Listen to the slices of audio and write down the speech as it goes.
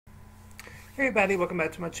Hey everybody, welcome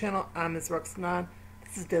back to my channel. I'm Ms. Roxanne.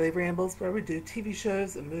 This is Daily Rambles, where we do TV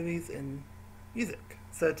shows and movies and music.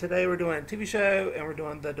 So today we're doing a TV show and we're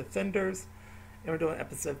doing The Defenders, and we're doing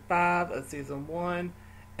episode 5 of season 1,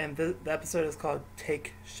 and the episode is called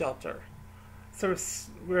Take Shelter. So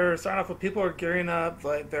we're starting off with people are gearing up,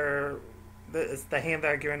 like it's the hand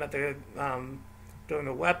that are gearing up. They're doing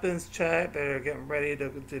a weapons check. They're getting ready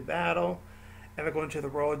to do battle, and they're going to the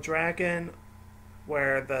Royal Dragon,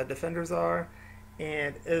 where the defenders are,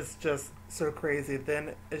 and it's just so crazy.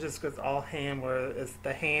 Then it just goes all hand, where it's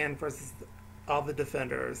the hand versus all the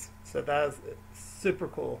defenders. So that is super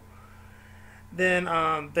cool. Then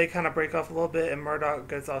they kind of break off a little bit, and Murdoch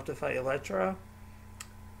goes off to fight Elektra.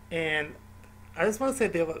 And I just want to say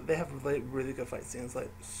they have really good fight scenes,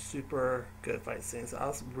 like super good fight scenes. I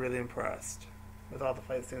was really impressed with all the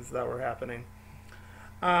fight scenes that were happening.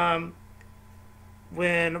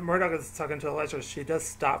 When Murdoch is talking to Elektra, she does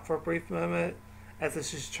stop for a brief moment as if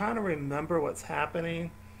she's trying to remember what's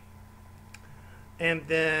happening. And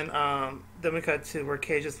then we cut to where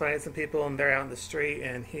Cage is fighting some people, and they're out in the street,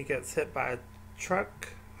 and he gets hit by a truck.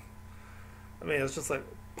 I mean, it's just like,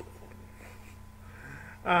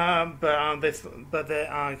 but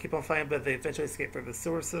they keep on fighting, but they eventually escape through the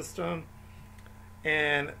sewer system.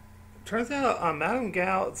 And turns out Madame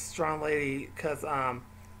Gal, strong lady, because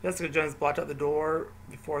Jessica Jones blocked out the door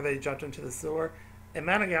before they jumped into the sewer, and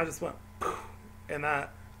Madame Gal just went poof, and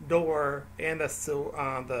that door and the sewer,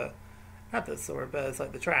 not the sewer, but it's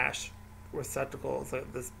like the trash receptacle. It's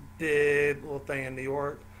like this big little thing in New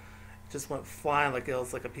York, just went flying like it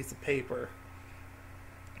was like a piece of paper.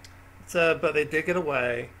 So, but they did get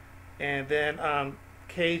away, and then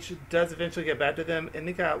Cage does eventually get back to them, and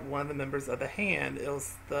he got one of the members of the Hand. It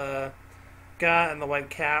was the guy in the white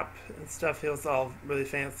cap and stuff. He was all really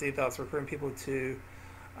fancy. That was recruiting people to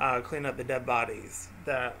clean up the dead bodies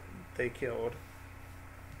that they killed.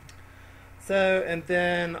 So, and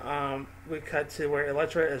then we cut to where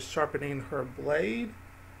Elektra is sharpening her blade,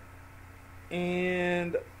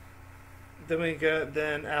 and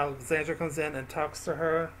then Alexandra comes in and talks to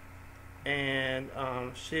her, and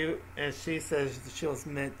she says that she was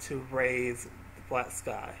meant to raise the black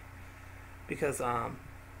sky because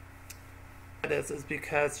this is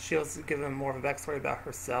because she was given more of a backstory about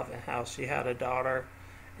herself and how she had a daughter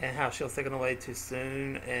and how she was taken away too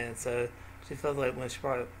soon, and so she feels like when she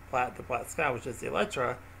brought the black sky, which is the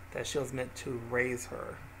Elektra, that she was meant to raise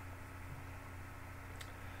her.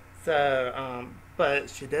 So,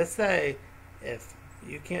 but she did say, if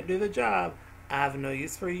you can't do the job, I have no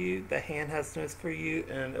use for you, the Hand has no use for you,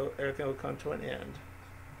 and everything will come to an end.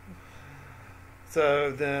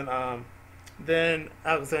 So then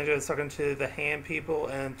Alexandra is talking to the Hand people,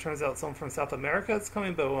 and turns out someone from South America is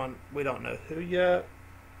coming, but we don't know who yet.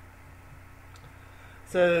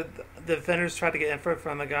 So the defenders try to get info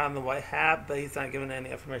from the guy in the white hat, but he's not giving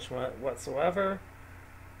any information whatsoever.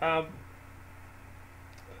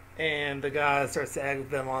 And the guy starts to egg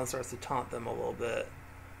them on, starts to taunt them a little bit.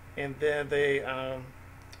 And then they go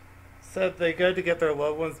to get their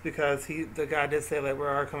loved ones, because the guy did say, like, we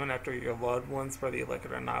are coming after your loved ones, whether you like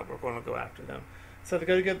it or not, we're going to go after them. So they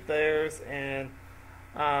go to get theirs, and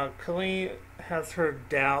Colleen has her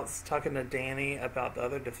doubts talking to Danny about the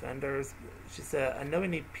other defenders. She said, I know we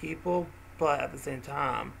need people, but at the same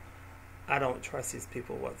time, I don't trust these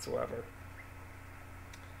people whatsoever.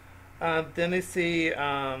 Then they see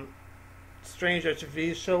strange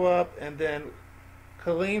HVs show up, and then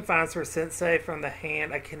Colleen finds her sensei from the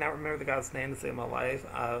Hand. I cannot remember the guy's name to save my life.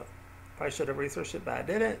 I probably should have researched it, but I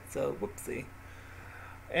didn't, so whoopsie.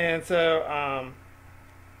 And so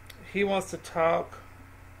he wants to talk,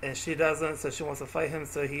 and she doesn't, so she wants to fight him.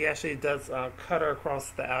 So he actually does cut her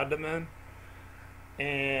across the abdomen.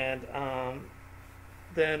 And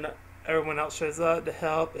then everyone else shows up to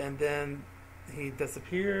help, and then he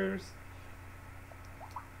disappears.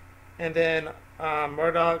 And then Matt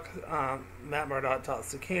Murdoch talks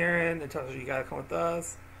to Karen and tells her, you gotta come with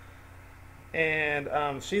us. And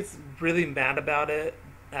she's really mad about it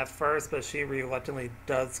at first, but she reluctantly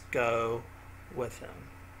does go with him.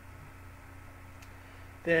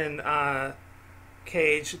 Then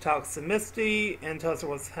Cage talks to Misty and tells her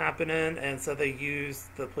what's happening, and so they use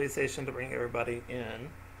the police station to bring everybody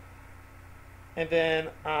in. And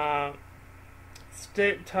then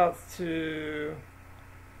Stick talks to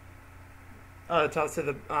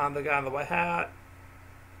the guy in the white hat.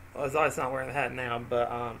 Well, he's obviously not wearing the hat now,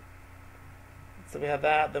 but so we have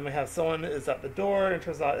that. Then we have someone is at the door, and it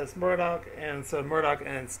turns out it's Murdoch. And so Murdoch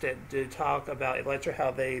and Stick do talk about Elektra,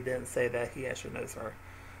 how they didn't say that he actually knows her.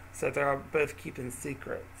 So they're both keeping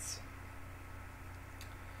secrets.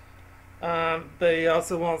 But he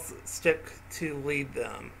also wants Stick to lead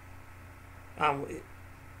them. Um,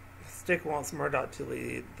 Stick wants Murdoch to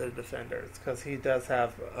lead the Defenders because he does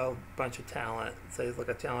have a bunch of talent. So he's like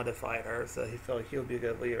a talented fighter. So he feels like he'll be a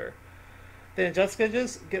good leader. Then Jessica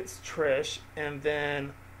just gets Trish, and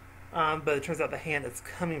then, but it turns out the hand is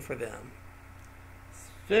coming for them.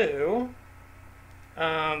 So,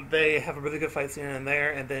 they have a really good fight scene in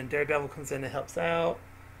there, and then Daredevil comes in and helps out.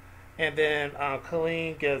 And then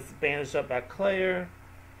Colleen gets bandaged up by Claire.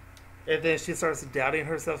 And then she starts doubting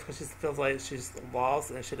herself because she feels like she's lost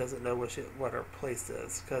and she doesn't know what her place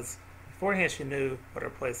is. Because beforehand she knew what her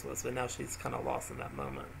place was, but now she's kind of lost in that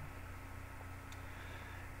moment.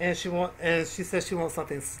 And she says she wants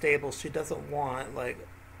something stable. She doesn't want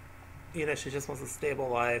she just wants a stable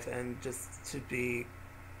life and just to be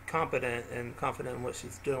competent and confident in what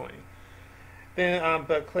she's doing. Then,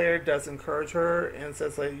 but Claire does encourage her and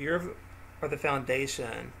says you are the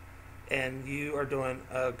foundation, and you are doing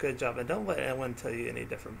a good job, and don't let anyone tell you any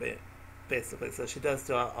different. Basically, so she does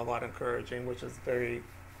do a lot of encouraging, which is a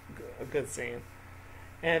good scene.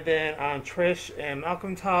 And then Trish and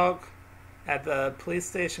Malcolm talk at the police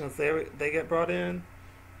station as they get brought in,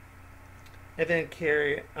 and then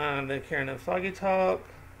Karen and Foggy talk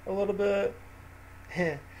a little bit.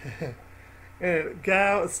 And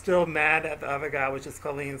Gal is still mad at the other guy, which is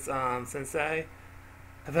Colleen's sensei,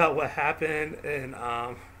 about what happened in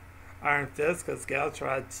Iron Fist, because the guy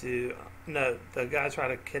tried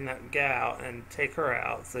to kidnap Gal and take her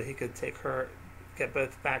out so he could get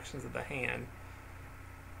both factions of the hand.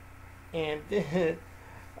 And then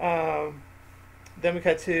we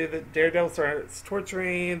cut to the Daredevil starts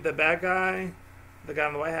torturing the bad guy, the guy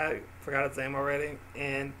in the white hat, forgot his name already,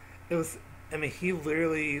 and he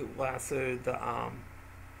literally lassoed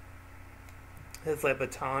his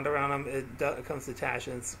baton around him. It comes detached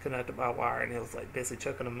and it's connected by a wire, and he was basically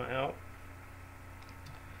choking him out.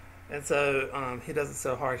 And so he does it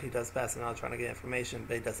so hard he does pass him out trying to get information,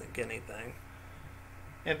 but he doesn't get anything.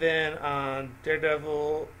 And then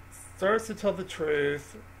Daredevil starts to tell the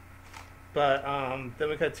truth, but then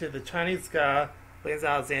we cut to the Chinese guy blames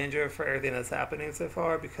Alexandria for everything that's happening so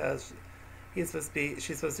far because she's supposed to be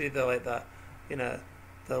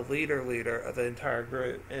the leader of the entire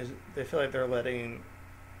group, and they feel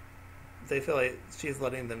like she's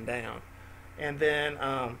letting them down. And then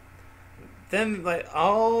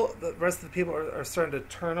all the rest of the people are starting to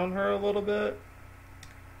turn on her a little bit.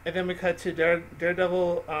 And then we cut to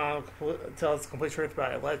Daredevil tells the complete truth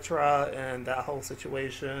about Elektra and that whole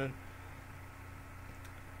situation.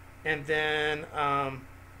 And then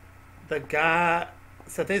the guy,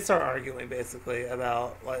 so they start arguing basically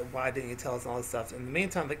about why didn't you tell us all this stuff. In the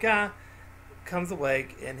meantime, the guy comes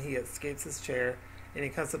awake and he escapes his chair and he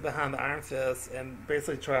comes up behind the Iron Fist and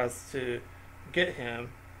basically tries to get him.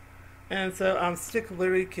 And so Stick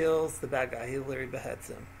literally kills the bad guy. He literally beheads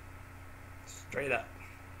him. Straight up.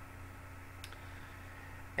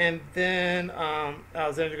 And then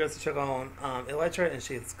Alexandra goes to check on Elektra, and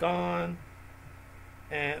she's gone.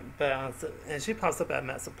 And she pops up at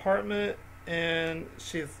Matt's apartment, and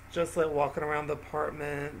she's just walking around the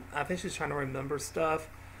apartment. I think she's trying to remember stuff,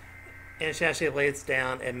 and she actually lays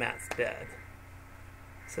down in Matt's bed.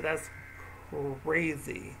 So that's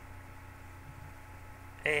crazy.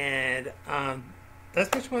 And that's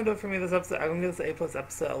pretty much going to do it for me this episode. I'm going to give this an A+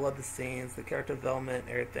 episode. I love the scenes, the character development,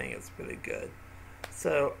 everything. It's really good.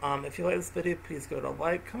 So if you like this video, please go to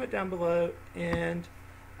like, comment down below, and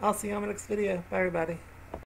I'll see you on my next video. Bye, everybody.